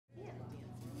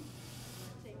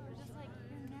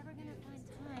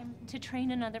to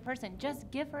train another person. Just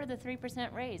give her the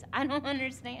 3% raise. I don't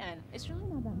understand. It's really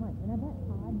not that much. And I bet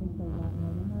Todd makes a lot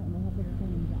more than her, and they have the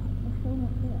same job. That's so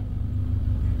not fair.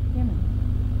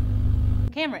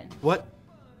 Cameron. What?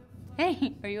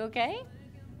 Hey, are you okay?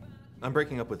 I'm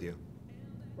breaking up with you.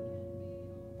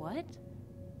 What?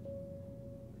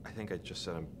 I think I just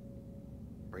said I'm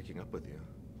breaking up with you.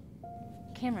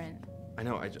 Cameron. I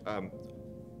know,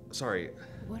 sorry.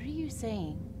 What are you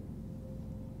saying?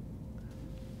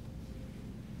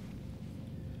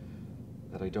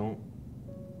 That I don't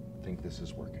think this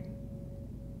is working.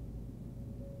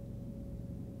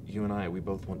 You and I, we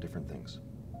both want different things.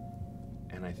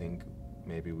 And I think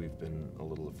maybe we've been a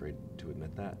little afraid to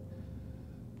admit that.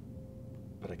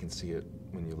 But I can see it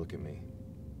when you look at me.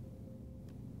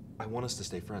 I want us to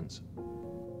stay friends.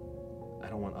 I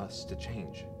don't want us to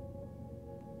change.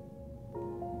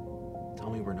 Tell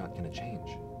me we're not gonna change.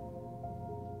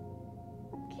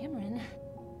 Cameron.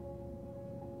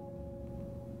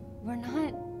 We're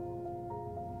not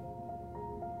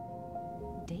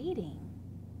dating.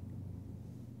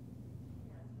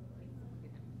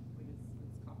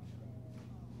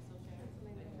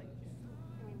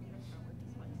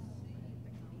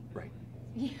 Right.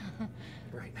 Yeah.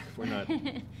 Right.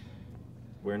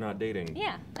 We're not dating.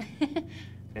 Yeah.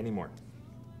 Anymore.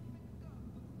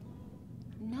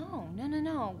 No.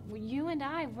 You and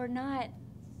I were not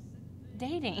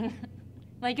dating.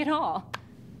 Like at all.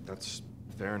 That's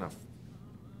fair enough.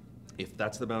 If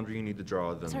that's the boundary you need to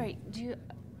draw, then... Sorry,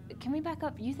 can we back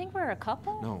up? You think we're a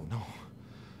couple? No.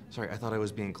 Sorry, I thought I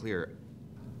was being clear.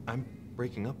 I'm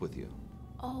breaking up with you.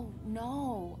 Oh,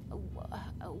 no.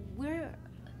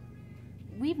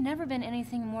 We've never been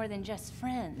anything more than just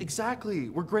friends. Exactly.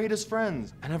 We're great as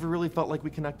friends. I never really felt like we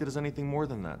connected as anything more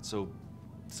than that, so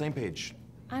same page.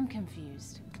 I'm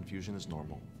confused. Confusion is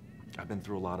normal. I've been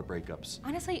through a lot of breakups.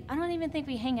 Honestly, I don't even think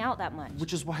we hang out that much.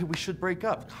 Which is why we should break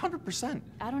up, 100%.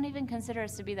 I don't even consider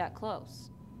us to be that close.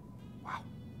 Wow.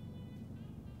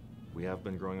 We have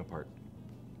been growing apart.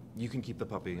 You can keep the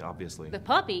puppy, obviously. The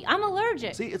puppy? I'm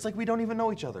allergic. See, it's like we don't even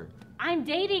know each other. I'm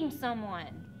dating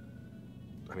someone.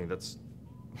 I mean, that's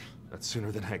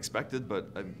sooner than I expected,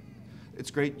 but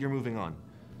it's great you're moving on.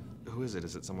 Who is it?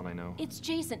 Is it someone I know? It's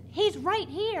Jason. He's right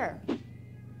here.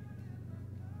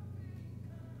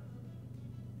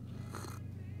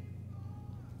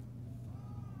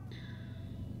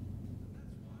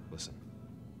 Listen,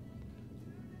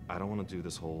 I don't want to do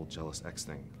this whole jealous ex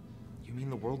thing. You mean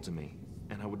the world to me,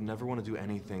 and I would never want to do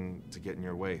anything to get in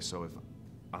your way, so if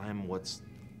I'm what's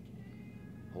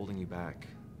holding you back...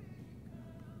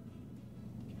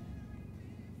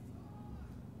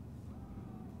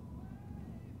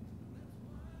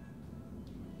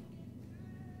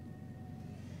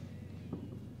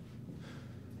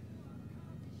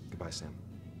 Goodbye, Sam.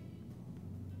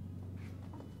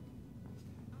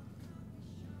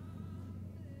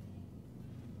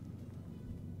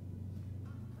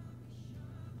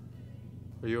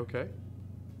 Are you okay?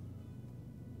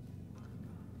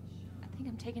 I think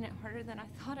I'm taking it harder than I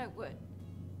thought I would.